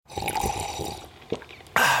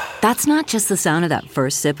That's not just the sound of that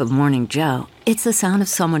first sip of Morning Joe. It's the sound of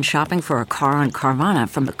someone shopping for a car on Carvana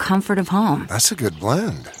from the comfort of home. That's a good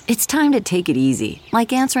blend. It's time to take it easy,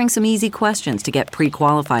 like answering some easy questions to get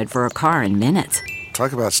pre-qualified for a car in minutes.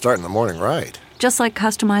 Talk about starting the morning right. Just like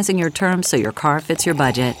customizing your terms so your car fits your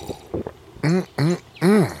budget.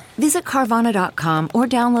 Visit Carvana.com or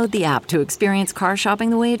download the app to experience car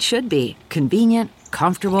shopping the way it should be. Convenient,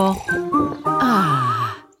 comfortable.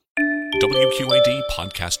 WQAD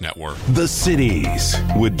Podcast Network. The Cities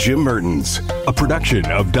with Jim Mertens, a production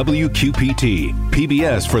of WQPT,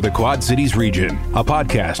 PBS for the Quad Cities region, a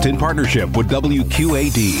podcast in partnership with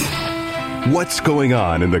WQAD. What's going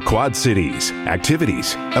on in the Quad Cities?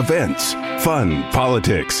 Activities, events, fun,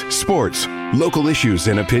 politics, sports, local issues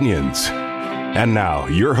and opinions. And now,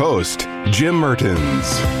 your host, Jim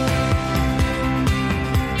Mertens.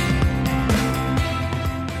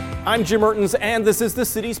 I'm Jim Mertens, and this is the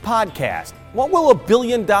Cities Podcast. What will $1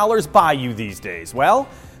 billion buy you these days? Well,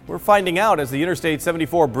 we're finding out as the Interstate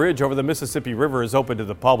 74 bridge over the Mississippi River is open to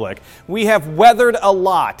the public. We have weathered a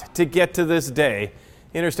lot to get to this day.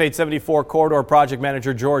 Interstate 74 Corridor Project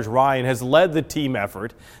Manager George Ryan has led the team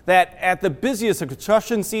effort that, at the busiest of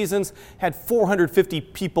construction seasons, had 450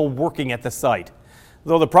 people working at the site.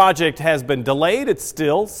 Though the project has been delayed, it's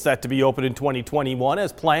still set to be open in 2021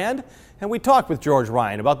 as planned. And we talked with George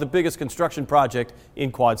Ryan about the biggest construction project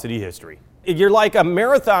in Quad City history. You're like a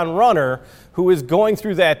marathon runner who is going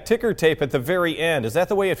through that ticker tape at the very end. Is that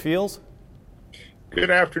the way it feels?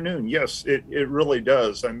 Good afternoon. Yes, it really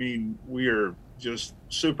does. I mean, we are just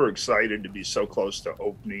super excited to be so close to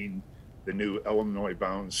opening the new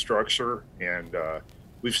Illinois-bound structure. And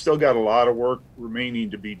we've still got a lot of work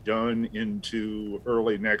remaining to be done into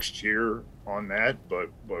early next year on that,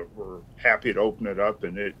 but we're happy to open it up,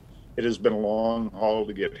 and it has been a long haul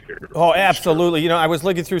to get here. Oh, absolutely. You know, I was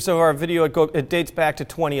looking through some of our video. It dates back to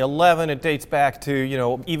 2011. It dates back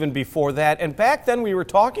to, even before that. And back then we were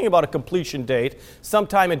talking about a completion date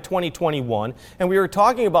sometime in 2021, and we were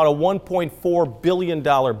talking about a $1.4 billion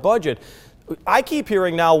budget. I keep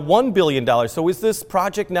hearing now $1 billion. So is this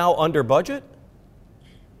project now under budget?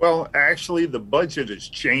 Well, actually, the budget has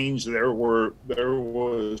changed. There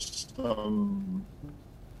was some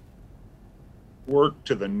work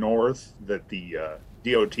to the north that the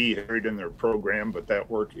DOT carried in their program, but that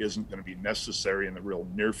work isn't going to be necessary in the real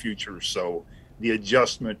near future. So the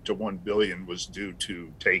adjustment to $1 billion was due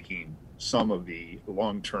to taking some of the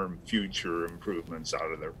long-term future improvements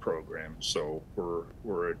out of their program. So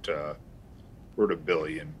we're at $1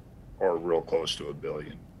 billion, or real close to $1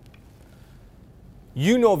 billion.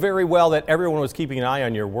 You know very well that everyone was keeping an eye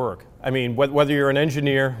on your work. I mean, whether you're an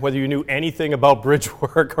engineer, whether you knew anything about bridge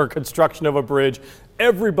work or construction of a bridge,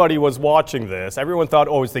 everybody was watching this. Everyone thought,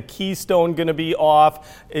 is the keystone going to be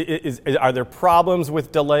off? Are there problems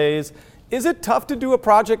with delays? Is it tough to do a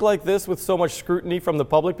project like this with so much scrutiny from the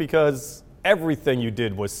public because everything you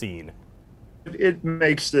did was seen? It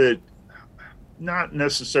makes it not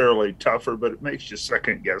necessarily tougher, but it makes you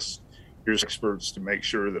second guess your experts to make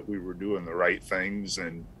sure that we were doing the right things,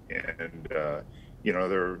 and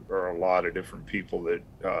there are a lot of different people that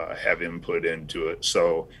have input into it.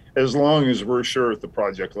 So as long as we're sure at the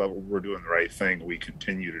project level we're doing the right thing, we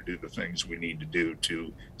continue to do the things we need to do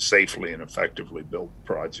to safely and effectively build the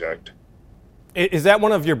project. Is that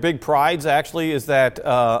one of your big prides, actually, is that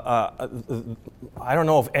I don't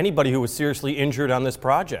know of anybody who was seriously injured on this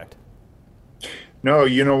project? No,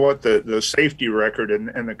 you know what, the safety record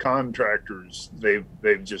and the contractors,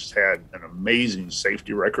 they've just had an amazing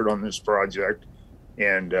safety record on this project,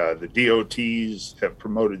 and the DOTs have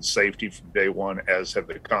promoted safety from day one, as have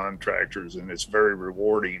the contractors, and it's very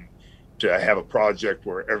rewarding to have a project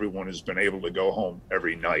where everyone has been able to go home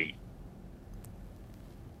every night.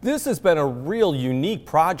 This has been a real unique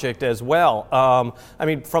project as well.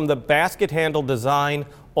 From the basket handle design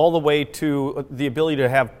all the way to the ability to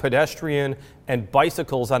have pedestrian and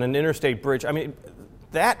bicycles on an interstate bridge. I mean,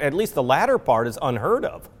 that, at least the latter part, is unheard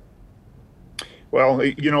of. Well,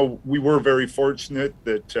 we were very fortunate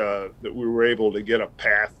that we were able to get a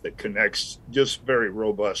path that connects just very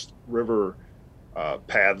robust river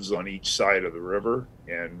paths on each side of the river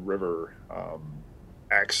and river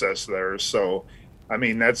access there. So, I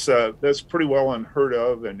mean, that's pretty well unheard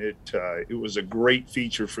of, and it was a great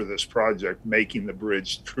feature for this project, making the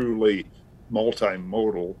bridge truly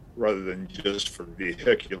multimodal rather than just for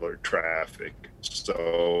vehicular traffic.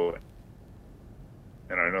 So,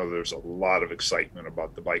 and I know there's a lot of excitement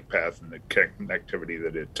about the bike path and the connectivity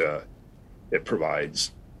that it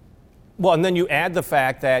provides. Well, and then you add the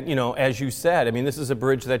fact that, as you said, I mean, this is a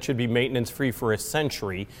bridge that should be maintenance-free for a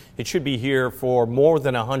century. It should be here for more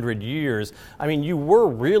than 100 years. I mean, you were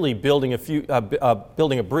really building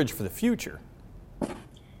building a bridge for the future.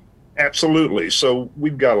 Absolutely. So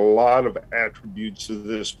we've got a lot of attributes of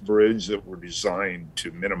this bridge that were designed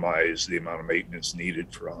to minimize the amount of maintenance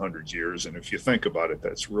needed for 100 years. And if you think about it,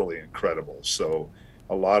 that's really incredible. So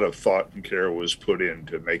a lot of thought and care was put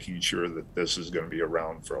into making sure that this is going to be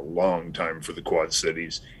around for a long time for the Quad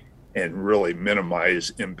Cities and really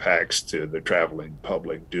minimize impacts to the traveling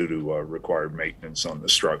public due to required maintenance on the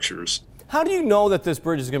structures. How do you know that this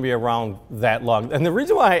bridge is going to be around that long? And the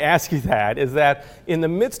reason why I ask you that is that in the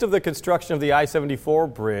midst of the construction of the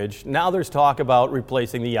I-74 bridge, now there's talk about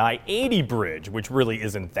replacing the I-80 bridge, which really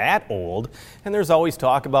isn't that old. And there's always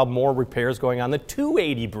talk about more repairs going on the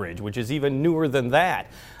 280 bridge, which is even newer than that.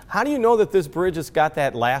 How do you know that this bridge has got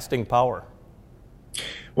that lasting power?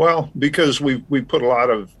 Well, because we put a lot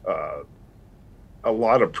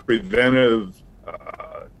of preventive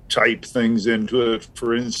type things into it.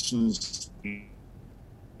 For instance, the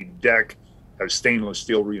deck has stainless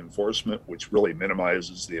steel reinforcement, which really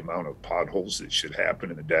minimizes the amount of potholes that should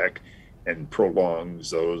happen in the deck and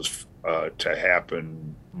prolongs those to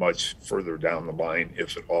happen much further down the line,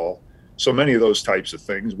 if at all. So many of those types of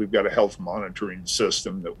things. We've got a health monitoring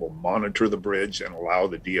system that will monitor the bridge and allow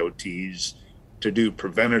the DOTs to do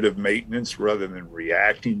preventative maintenance rather than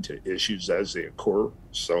reacting to issues as they occur.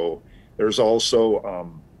 So there's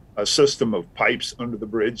also a system of pipes under the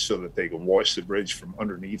bridge so that they can wash the bridge from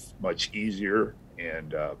underneath much easier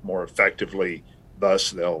and more effectively.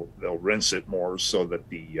 Thus, they'll rinse it more so that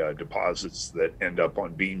the deposits that end up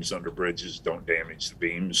on beams under bridges don't damage the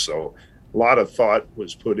beams. So a lot of thought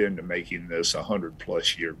was put into making this a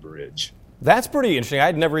 100-plus year bridge. That's pretty interesting.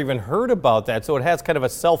 I'd never even heard about that. So it has kind of a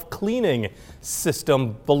self-cleaning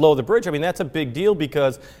system below the bridge. I mean, that's a big deal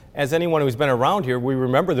because as anyone who's been around here, we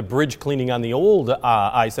remember the bridge cleaning on the old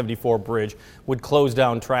I-74 bridge would close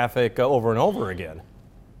down traffic over and over again.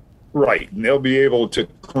 Right. And they'll be able to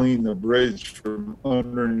clean the bridge from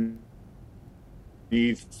underneath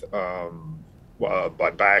by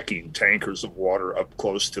backing tankers of water up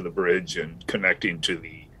close to the bridge and connecting to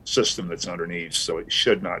the system that's underneath, so it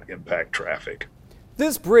should not impact traffic.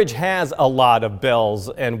 This bridge has a lot of bells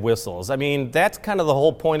and whistles. I mean, that's kind of the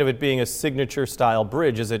whole point of it being a signature style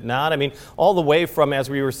bridge, is it not? I mean, all the way from, as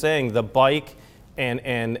we were saying, the bike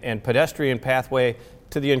and pedestrian pathway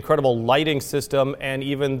to the incredible lighting system and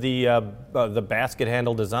even the basket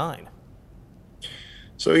handle design.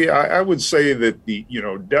 So yeah, I would say that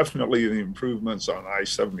definitely the improvements on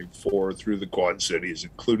I-74 through the Quad Cities,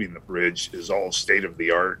 including the bridge, is all state of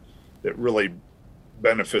the art that really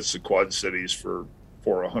benefits the Quad Cities for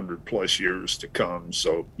 100 plus years to come.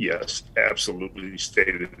 So yes, absolutely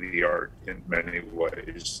state of the art in many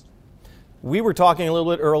ways. We were talking a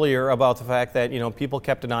little bit earlier about the fact that, people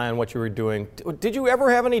kept an eye on what you were doing. Did you ever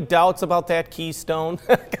have any doubts about that keystone?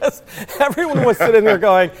 Because everyone was sitting there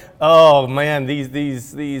going, oh man,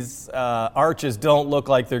 these arches don't look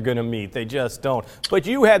like they're going to meet. They just don't. But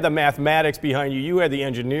you had the mathematics behind you. You had the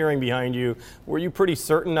engineering behind you. Were you pretty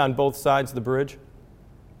certain on both sides of the bridge?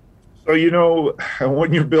 So,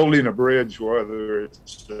 when you're building a bridge, whether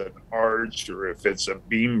it's an arch or if it's a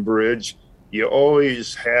beam bridge, you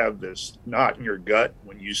always have this knot in your gut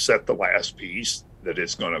when you set the last piece that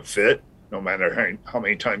it's going to fit, no matter how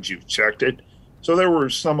many times you've checked it. So there were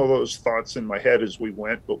some of those thoughts in my head as we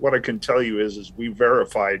went, but what I can tell you is we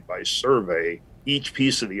verified by survey each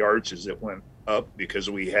piece of the arch as it went up, because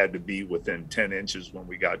we had to be within 10 inches when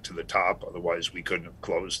we got to the top, otherwise we couldn't have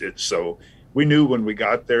closed it. So we knew when we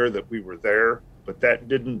got there that we were there, but that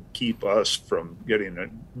didn't keep us from getting a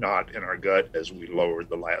knot in our gut as we lowered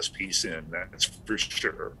the last piece in, that's for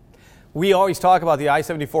sure. We always talk about the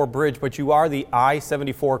I-74 bridge, but you are the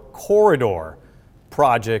I-74 corridor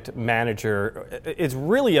project manager. It's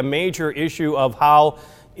really a major issue of how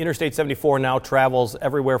Interstate 74 now travels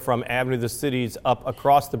everywhere from Avenue of the Cities up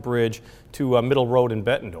across the bridge to Middle Road in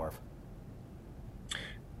Bettendorf.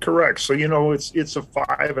 Correct. So, it's a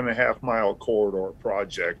 5.5 mile corridor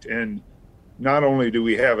project, and not only do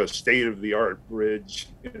we have a state-of-the-art bridge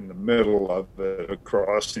in the middle of it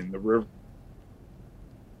crossing the river,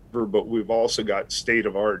 but we've also got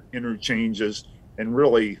state-of-art interchanges, and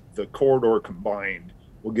really the corridor combined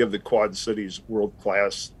will give the Quad Cities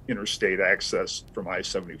world-class interstate access from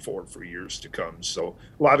I-74 for years to come. So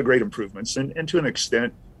a lot of great improvements, and to an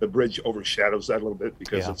extent, the bridge overshadows that a little bit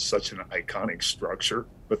because Yeah. it's such an iconic structure.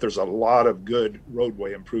 But there's a lot of good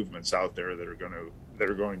roadway improvements out there that are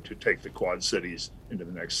going to take the Quad Cities into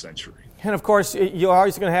the next century. And of course, you're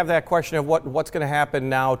always going to have that question of what's going to happen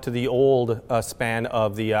now to the old span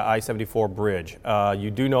of the I-74 bridge. You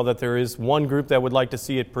do know that there is one group that would like to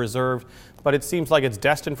see it preserved, but it seems like it's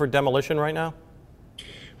destined for demolition right now?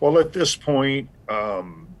 Well, at this point,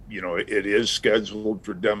 it is scheduled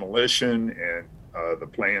for demolition, and the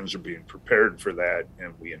plans are being prepared for that,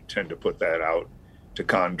 and we intend to put that out to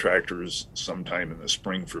contractors sometime in the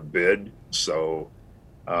spring for bid. So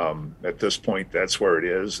at this point, that's where it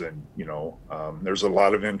is. And, there's a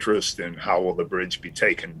lot of interest in how will the bridge be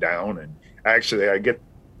taken down. And actually,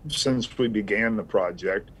 since we began the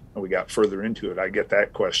project and we got further into it, I get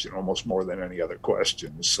that question almost more than any other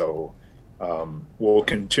question. So we'll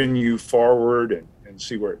continue forward and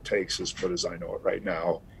see where it takes us. But as I know it right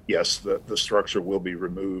now, yes, the structure will be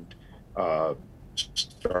removed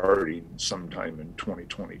starting sometime in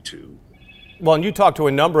 2022. Well, and you talk to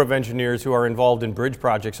a number of engineers who are involved in bridge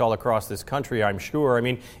projects all across this country, I'm sure. I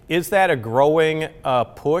mean, is that a growing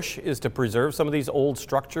push, is to preserve some of these old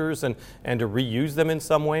structures and to reuse them in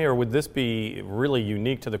some way, or would this be really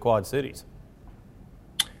unique to the Quad Cities?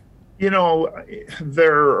 There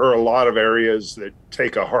are a lot of areas that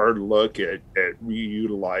take a hard look at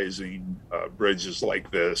reutilizing bridges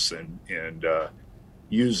like this and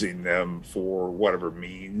using them for whatever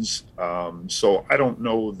means. So I don't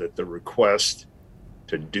know that the request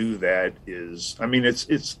to do that is,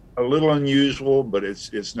 it's a little unusual, but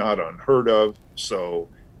it's not unheard of. So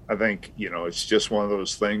I think, it's just one of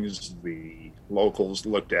those things. The locals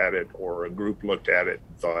looked at it, or a group looked at it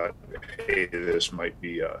and thought, hey, this might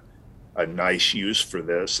be a nice use for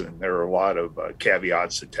this. And there are a lot of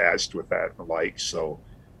caveats attached with that and the like. So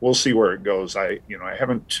we'll see where it goes. I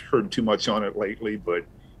haven't heard too much on it lately, but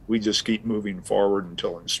we just keep moving forward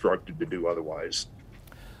until instructed to do otherwise.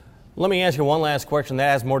 Let me ask you one last question that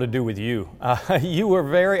has more to do with you. You were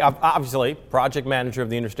very, obviously, project manager of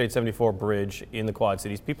the Interstate 74 bridge in the Quad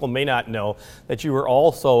Cities. People may not know that you were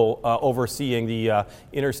also overseeing the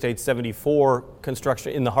Interstate 74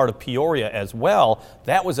 construction in the heart of Peoria as well.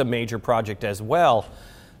 That was a major project as well.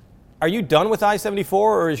 Are you done with I-74,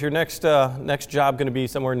 or is your next job going to be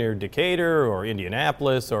somewhere near Decatur or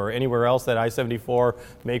Indianapolis or anywhere else that I-74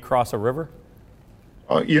 may cross a river?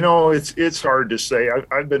 It's hard to say.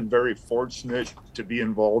 I've been very fortunate to be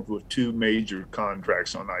involved with two major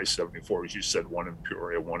contracts on I-74, as you said, one in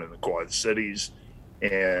Peoria, one in the Quad Cities.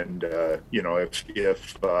 And,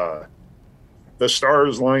 if the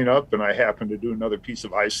stars line up and I happen to do another piece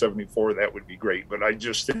of I-74, that would be great. But I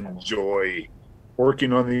just enjoy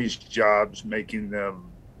working on these jobs,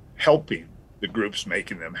 helping the groups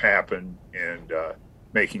making them happen, and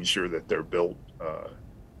making sure that they're built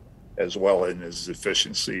as well and as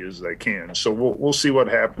efficiency as they can. So we'll see what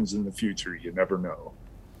happens in the future. You never know.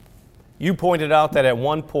 You pointed out that at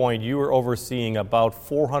one point you were overseeing about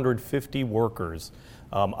 450 workers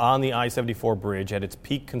on the I-74 bridge at its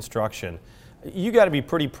peak construction. You got to be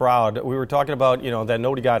pretty proud. We were talking about, that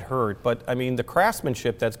nobody got hurt, but the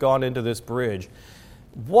craftsmanship that's gone into this bridge,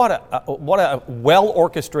 what a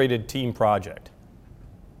well-orchestrated team project.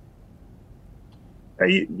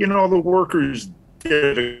 The workers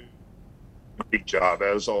did a great job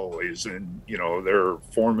as always, and there are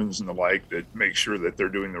foremans and the like that make sure that they're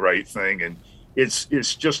doing the right thing, and it's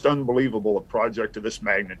just unbelievable, a project of this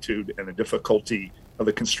magnitude and the difficulty of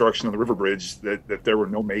the construction of the river bridge, that there were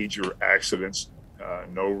no major accidents,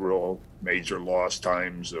 no real major lost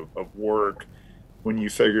times of work. When you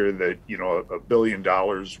figure that $1 billion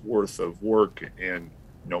worth of work and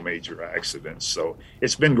no major accidents. So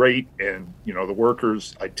it's been great. And, the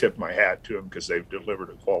workers, I tip my hat to them because they've delivered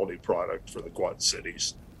a quality product for the Quad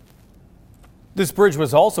Cities. This bridge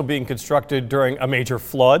was also being constructed during a major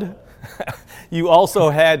flood. You also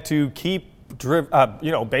had to keep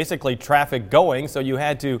basically traffic going. So you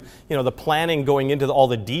had to, the planning going into all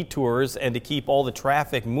the detours and to keep all the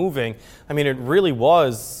traffic moving. It really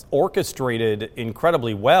was orchestrated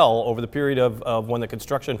incredibly well over the period of when the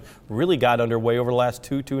construction really got underway over the last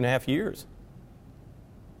 2.5 years.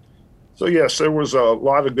 So yes, there was a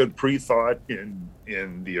lot of good pre-thought in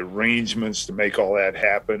the arrangements to make all that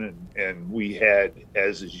happen. And we had,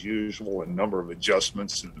 as is usual, a number of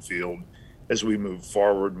adjustments in the field as we move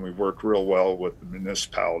forward, and we worked real well with the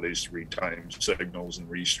municipalities to retime signals and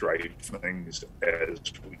restripe things as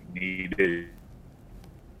we needed.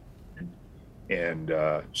 And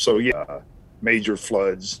major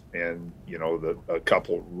floods and, a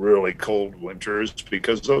couple really cold winters,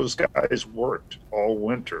 because those guys worked all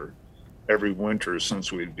winter every winter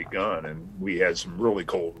since we'd begun, and we had some really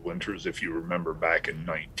cold winters, if you remember, back in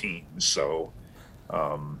 19. So,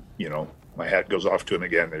 my hat goes off to them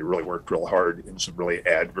again. They really worked real hard in some really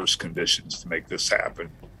adverse conditions to make this happen.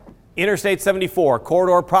 Interstate 74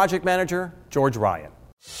 Corridor Project Manager George Ryan.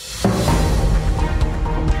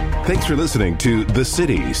 Thanks for listening to The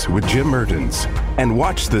Cities with Jim Mertens. And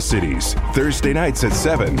watch The Cities Thursday nights at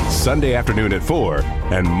 7, Sunday afternoon at 4,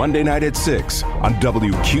 and Monday night at 6 on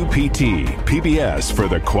WQPT, PBS for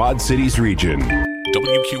the Quad Cities region.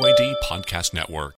 WQAD Podcast Network.